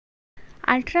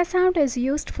Ultrasound is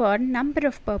used for a number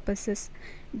of purposes.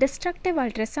 Destructive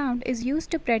ultrasound is used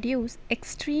to produce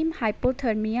extreme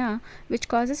hypothermia, which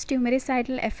causes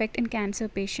tumoricidal effect in cancer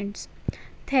patients.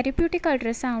 Therapeutic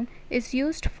ultrasound is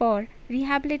used for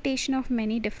rehabilitation of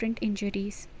many different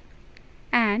injuries.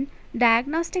 And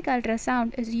diagnostic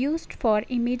ultrasound is used for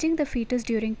imaging the fetus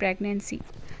during pregnancy.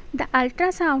 The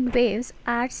ultrasound waves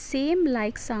are same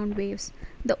like sound waves.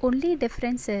 The only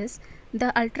difference is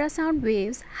the ultrasound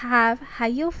waves have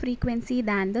higher frequency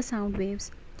than the sound waves.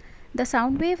 The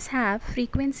sound waves have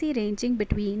frequency ranging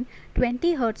between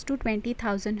 20 Hz to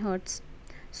 20,000 Hz.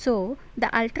 So, the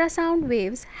ultrasound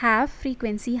waves have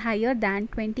frequency higher than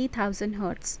 20,000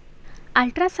 Hz.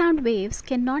 Ultrasound waves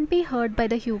cannot be heard by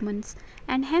the humans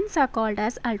and hence are called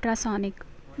as ultrasonic.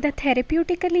 The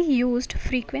therapeutically used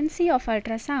frequency of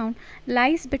ultrasound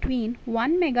lies between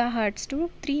 1 MHz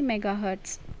to 3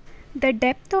 MHz. The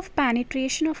depth of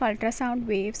penetration of ultrasound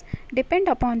waves depend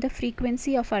upon the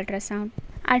frequency of ultrasound.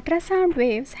 Ultrasound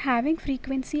waves having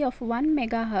frequency of 1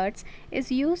 MHz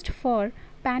is used for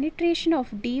penetration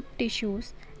of deep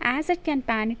tissues as it can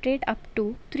penetrate up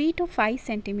to 3 to 5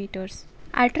 centimeters.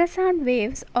 Ultrasound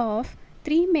waves of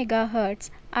 3 MHz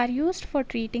are used for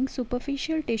treating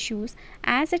superficial tissues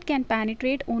as it can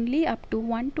penetrate only up to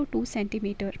 1 to 2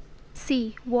 centimeters.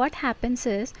 See, what happens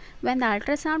is when the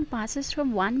ultrasound passes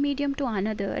from one medium to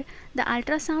another, the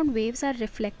ultrasound waves are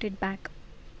reflected back.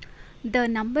 The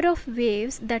number of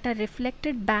waves that are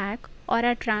reflected back or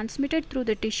are transmitted through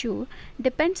the tissue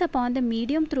depends upon the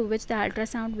medium through which the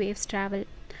ultrasound waves travel.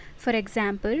 For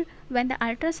example, when the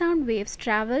ultrasound waves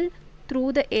travel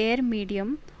through the air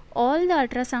medium, all the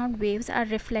ultrasound waves are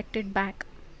reflected back.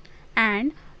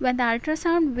 And when the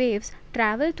ultrasound waves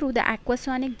travel through the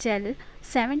aquasonic gel,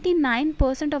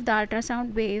 79% of the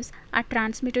ultrasound waves are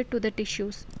transmitted to the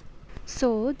tissues.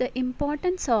 So, the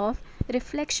importance of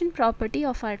reflection property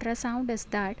of ultrasound is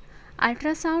that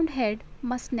ultrasound head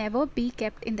must never be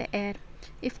kept in the air.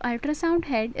 If ultrasound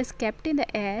head is kept in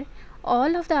the air,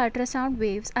 all of the ultrasound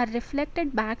waves are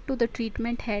reflected back to the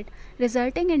treatment head,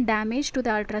 resulting in damage to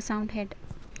the ultrasound head.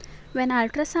 When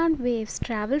ultrasound waves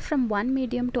travel from one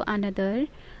medium to another,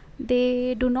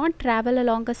 they do not travel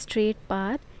along a straight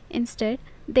path. Instead,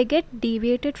 they get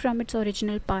deviated from its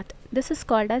original path. This is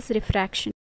called as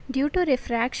refraction. Due to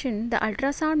refraction, the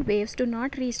ultrasound waves do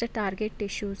not reach the target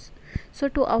tissues. So,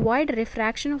 to avoid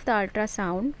refraction of the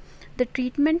ultrasound, the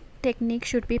treatment technique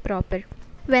should be proper.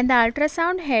 When the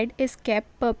ultrasound head is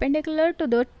kept perpendicular to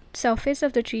the surface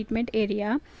of the treatment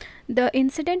area, the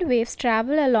incident waves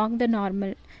travel along the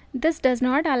normal. This does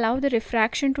not allow the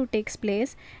refraction to take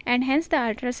place and hence the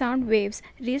ultrasound waves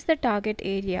reach the target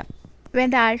area.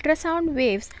 When the ultrasound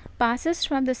waves passes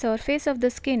from the surface of the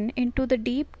skin into the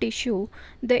deep tissue,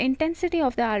 the intensity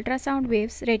of the ultrasound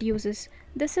waves reduces.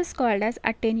 This is called as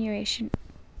attenuation.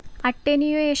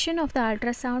 Attenuation of the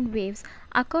ultrasound waves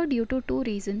occur due to two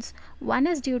reasons. One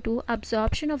is due to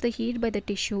absorption of the heat by the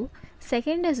tissue.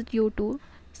 Second is due to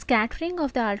scattering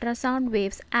of the ultrasound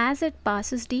waves as it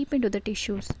passes deep into the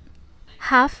tissues.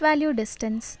 Half value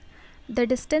distance. The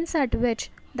distance at which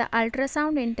the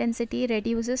ultrasound intensity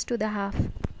reduces to the half.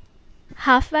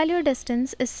 Half value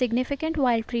distance is significant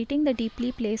while treating the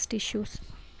deeply placed tissues.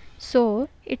 So,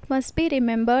 it must be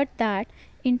remembered that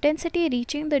intensity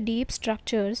reaching the deep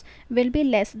structures will be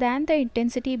less than the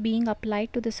intensity being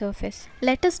applied to the surface.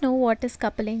 Let us know what is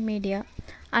coupling media.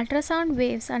 Ultrasound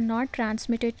waves are not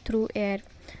transmitted through air.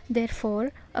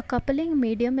 Therefore, a coupling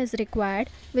medium is required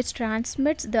which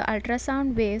transmits the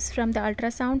ultrasound waves from the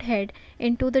ultrasound head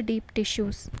into the deep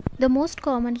tissues. The most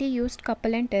commonly used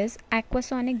couplant is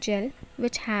aquasonic gel,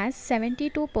 which has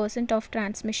 72% of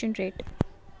transmission rate.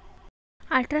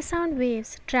 Ultrasound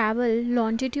waves travel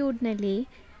longitudinally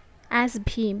as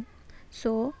beam.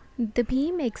 So, the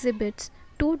beam exhibits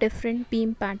two different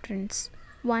beam patterns.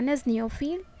 One is near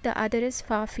field, the other is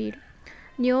far field.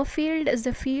 Near field is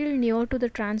the field near to the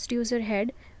transducer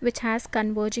head which has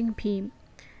converging beam,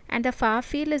 and the far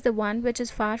field is the one which is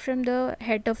far from the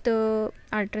head of the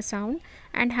ultrasound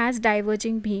and has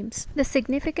diverging beams. The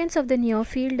significance of the near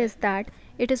field is that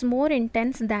it is more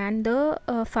intense than the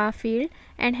far field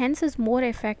and hence is more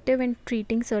effective in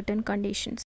treating certain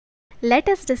conditions. Let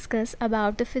us discuss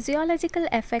about the physiological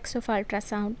effects of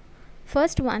ultrasound.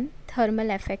 First one,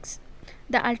 thermal effects.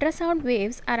 The ultrasound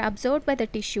waves are absorbed by the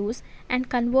tissues and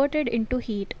converted into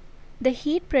heat. The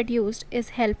heat produced is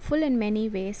helpful in many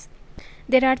ways.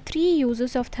 There are three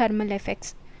uses of thermal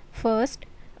effects. First,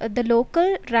 the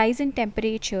local rise in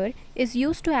temperature is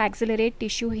used to accelerate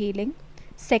tissue healing.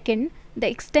 Second, the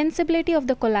extensibility of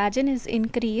the collagen is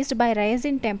increased by rise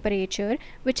in temperature,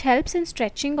 which helps in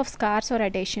stretching of scars or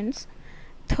adhesions.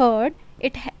 Third,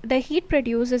 The heat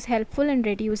produced is helpful in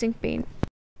reducing pain.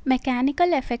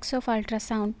 Mechanical effects of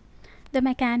ultrasound. The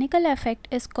mechanical effect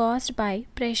is caused by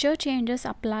pressure changes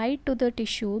applied to the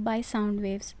tissue by sound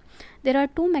waves. There are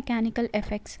two mechanical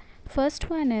effects. First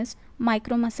one is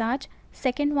micromassage,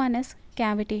 second one is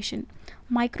cavitation.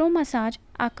 Micromassage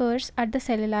occurs at the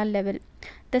cellular level.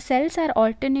 The cells are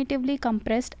alternatively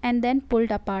compressed and then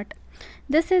pulled apart.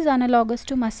 This is analogous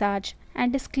to massage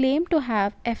and is claimed to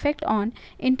have effect on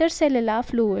intercellular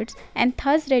fluids and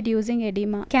thus reducing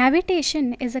edema.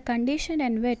 Cavitation is a condition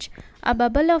in which a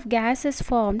bubble of gas is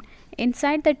formed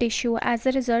inside the tissue as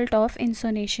a result of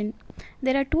insonation.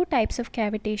 There are two types of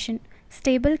cavitation: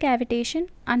 stable cavitation,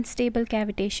 unstable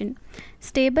cavitation.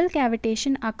 Stable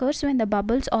cavitation occurs when the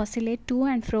bubbles oscillate to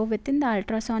and fro within the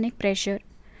ultrasonic pressure.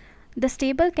 The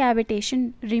stable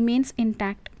cavitation remains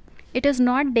intact. It is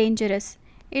not dangerous.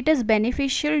 It is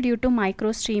beneficial due to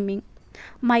microstreaming.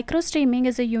 Microstreaming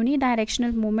is a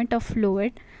unidirectional movement of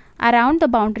fluid around the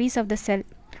boundaries of the cell.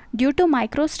 Due to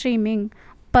microstreaming,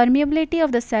 permeability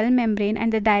of the cell membrane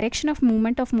and the direction of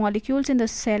movement of molecules in the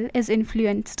cell is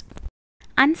influenced.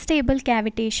 Unstable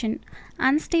cavitation.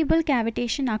 Unstable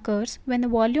cavitation occurs when the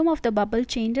volume of the bubble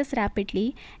changes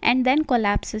rapidly and then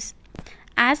collapses.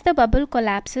 As the bubble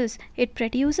collapses, it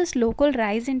produces local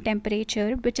rise in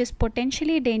temperature which is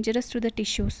potentially dangerous to the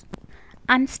tissues.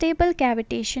 Unstable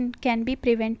cavitation can be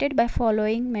prevented by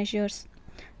following measures.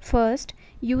 First,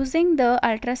 using the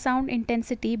ultrasound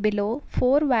intensity below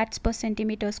 4 watts per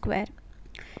centimeter square,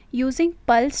 using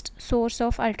pulsed source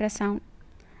of ultrasound,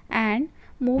 and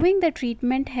moving the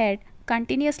treatment head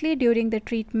continuously during the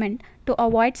treatment to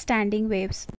avoid standing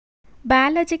waves.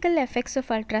 Biological effects of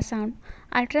ultrasound.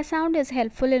 Ultrasound is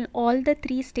helpful in all the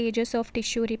three stages of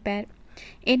tissue repair.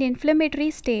 In inflammatory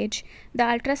stage, the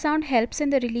ultrasound helps in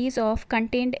the release of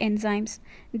contained enzymes.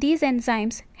 These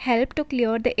enzymes help to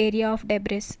clear the area of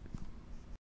debris.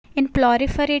 In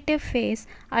proliferative phase,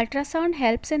 ultrasound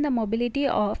helps in the mobility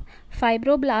of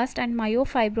fibroblast and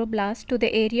myofibroblast to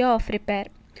the area of repair.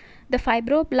 The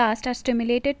fibroblasts are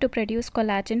stimulated to produce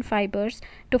collagen fibers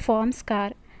to form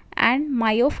scar, and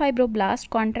myofibroblasts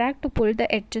contract to pull the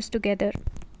edges together.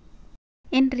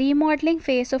 In remodeling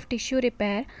phase of tissue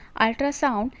repair,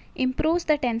 ultrasound improves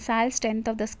the tensile strength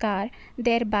of the scar,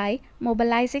 thereby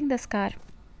mobilizing the scar.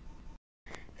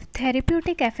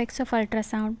 Therapeutic effects of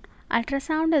ultrasound.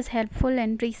 Ultrasound is helpful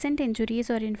in recent injuries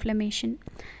or inflammation.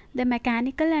 The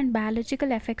mechanical and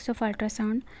biological effects of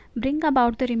ultrasound bring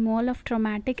about the removal of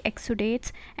traumatic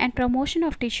exudates and promotion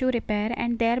of tissue repair,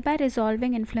 and thereby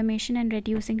resolving inflammation and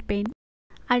reducing pain.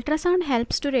 Ultrasound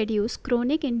helps to reduce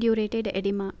chronic indurated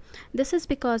edema. This is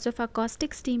because of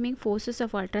acoustic steaming forces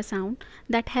of ultrasound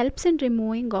that helps in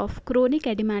removing of chronic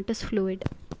edematous fluid.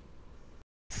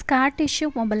 Scar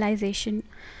tissue mobilization.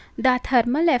 The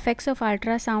thermal effects of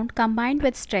ultrasound combined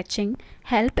with stretching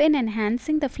help in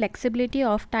enhancing the flexibility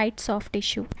of tight soft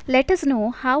tissue. Let us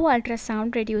know how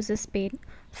ultrasound reduces pain.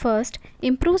 First,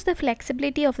 improves the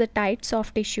flexibility of the tight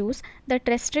soft tissues that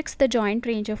restricts the joint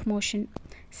range of motion.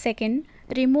 Second,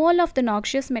 removal of the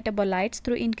noxious metabolites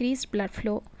through increased blood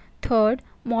flow. Third,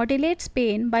 modulates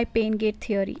pain by pain gate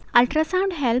theory.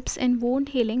 Ultrasound helps in wound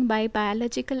healing by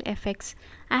biological effects.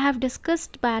 I have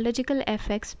discussed biological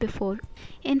effects before.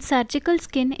 In surgical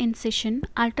skin incision,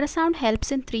 ultrasound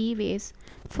helps in three ways.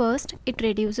 First, it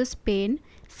reduces pain.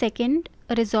 Second,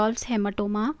 resolves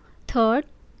hematoma. Third,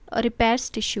 repairs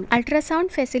tissue.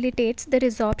 Ultrasound facilitates the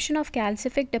resorption of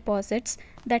calcific deposits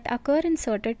that occur in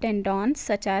certain tendons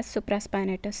such as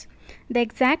supraspinatus. The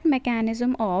exact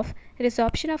mechanism of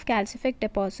resorption of calcific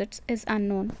deposits is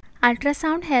unknown.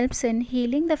 Ultrasound helps in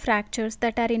healing the fractures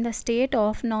that are in the state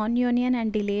of non-union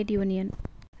and delayed union.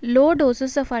 Low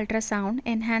doses of ultrasound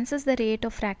enhances the rate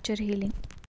of fracture healing.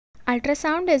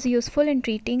 Ultrasound is useful in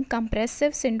treating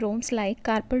compressive syndromes like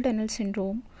carpal tunnel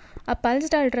syndrome. A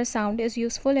pulsed ultrasound is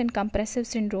useful in compressive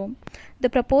syndrome. The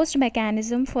proposed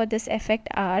mechanism for this effect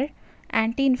are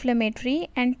anti-inflammatory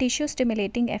and tissue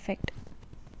stimulating effect.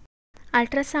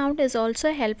 Ultrasound is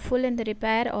also helpful in the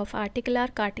repair of articular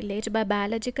cartilage by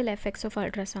biological effects of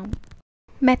ultrasound.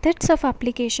 Methods of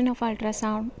application of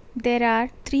ultrasound. There are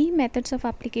three methods of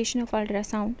application of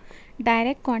ultrasound: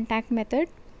 direct contact method,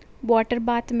 water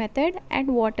bath method, and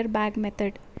water bag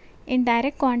method. In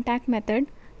direct contact method,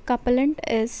 couplant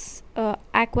is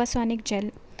aquasonic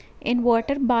gel. In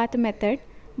water bath method,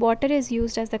 water is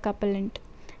used as the couplant,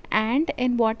 and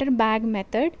in water bag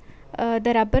method,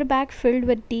 the rubber bag filled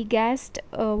with degassed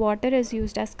water is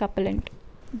used as couplant.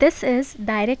 This is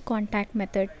direct contact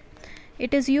method.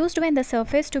 It is used when the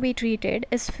surface to be treated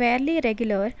is fairly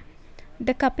regular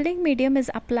The coupling medium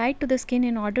is applied to the skin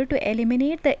in order to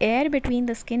eliminate the air between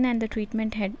the skin and the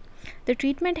treatment head. The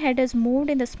treatment head is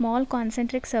moved in the small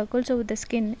concentric circles over the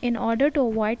skin in order to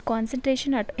avoid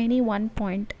concentration at any one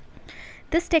point.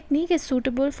 This technique is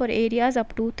suitable for areas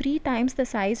up to 3 times the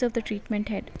size of the treatment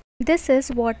head. This is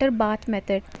water bath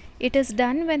method. It is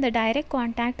done when the direct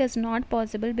contact is not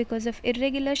possible because of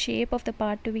irregular shape of the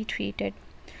part to be treated.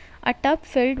 A tub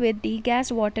filled with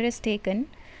degassed water is taken.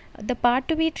 The part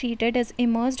to be treated is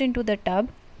immersed into the tub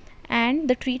and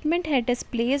the treatment head is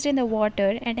placed in the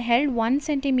water and held 1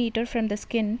 centimeter from the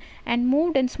skin and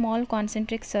moved in small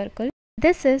concentric circles.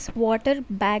 This is water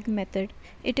bag method.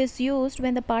 It is used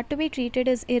when the part to be treated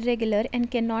is irregular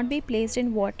and cannot be placed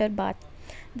in water bath.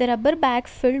 The rubber bag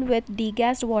filled with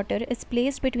degassed water is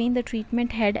placed between the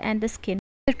treatment head and the skin.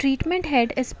 The treatment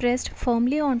head is pressed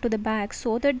firmly onto the bag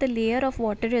so that the layer of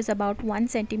water is about 1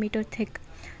 centimeter thick.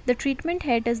 The treatment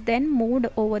head is then moved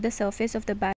over the surface of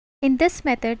the bag. In this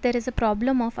method, there is a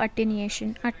problem of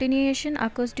attenuation. Attenuation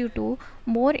occurs due to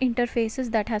more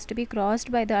interfaces that has to be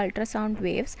crossed by the ultrasound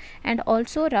waves, and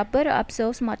also rubber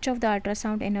absorbs much of the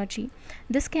ultrasound energy.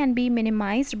 This can be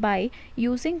minimized by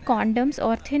using condoms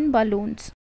or thin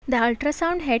balloons. The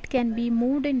ultrasound head can be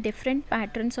moved in different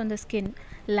patterns on the skin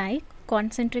like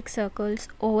concentric circles,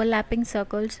 overlapping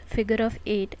circles, figure of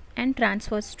 8 and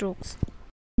transverse strokes.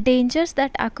 Dangers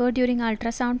that occur during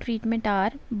ultrasound treatment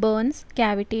are burns,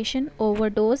 cavitation,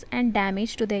 overdose and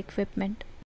damage to the equipment.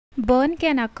 Burn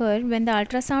can occur when the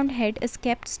ultrasound head is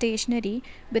kept stationary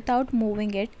without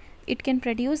moving it. It can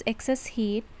produce excess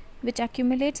heat which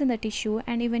accumulates in the tissue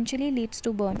and eventually leads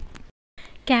to burn.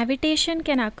 Cavitation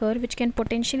can occur which can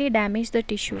potentially damage the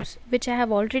tissues, which I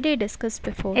have already discussed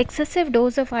before. Excessive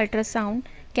dose of ultrasound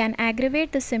can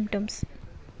aggravate the symptoms.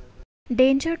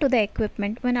 Danger to the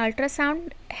equipment. When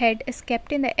ultrasound head is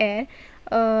kept in the air,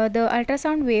 the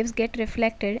ultrasound waves get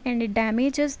reflected and it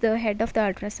damages the head of the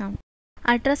ultrasound.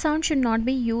 Ultrasound should not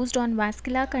be used on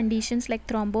vascular conditions like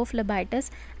thrombophlebitis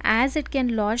as it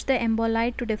can lodge the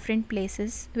emboli to different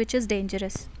places, which is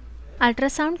dangerous.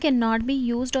 Ultrasound cannot be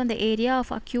used on the area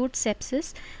of acute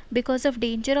sepsis because of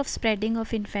danger of spreading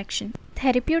of infection.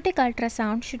 Therapeutic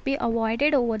ultrasound should be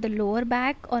avoided over the lower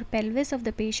back or pelvis of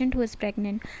the patient who is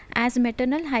pregnant, as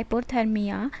maternal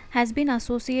hypothermia has been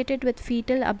associated with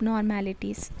fetal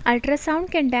abnormalities.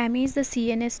 Ultrasound can damage the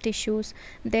CNS tissues.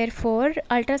 Therefore,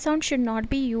 ultrasound should not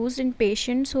be used in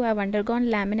patients who have undergone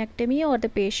laminectomy or the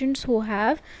patients who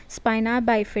have spina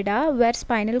bifida where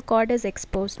spinal cord is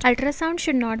exposed. Ultrasound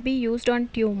should not be used on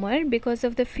tumor because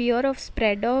of the fear of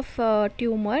spread of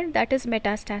tumor, that is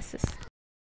metastasis.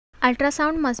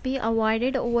 Ultrasound must be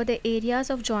avoided over the areas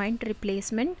of joint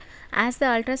replacement as the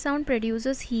ultrasound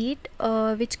produces heat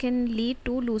which can lead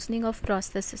to loosening of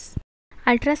prosthesis.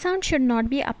 Ultrasound should not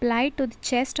be applied to the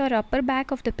chest or upper back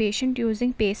of the patient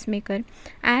using pacemaker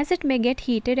as it may get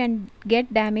heated and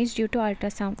get damaged due to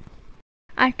ultrasound.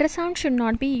 Ultrasound should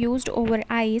not be used over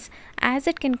eyes as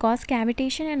it can cause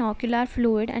cavitation and ocular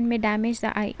fluid and may damage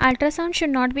the eye. Ultrasound should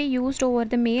not be used over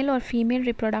the male or female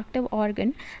reproductive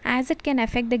organ as it can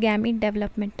affect the gamete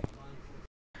development.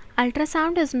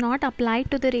 Ultrasound is not applied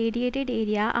to the radiated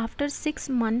area after 6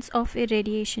 months of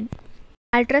irradiation.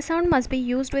 Ultrasound must be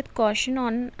used with caution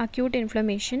on acute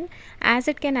inflammation as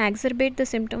it can exacerbate the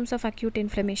symptoms of acute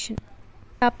inflammation.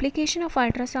 The application of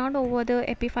ultrasound over the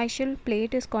epiphyseal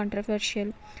plate is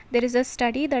controversial. There is a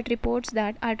study that reports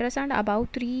that ultrasound above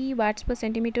 3 watts per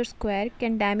centimeter square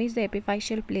can damage the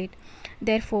epiphyseal plate.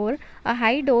 Therefore, a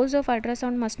high dose of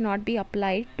ultrasound must not be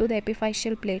applied to the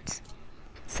epiphyseal plates.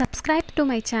 Subscribe to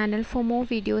my channel for more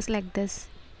videos like this.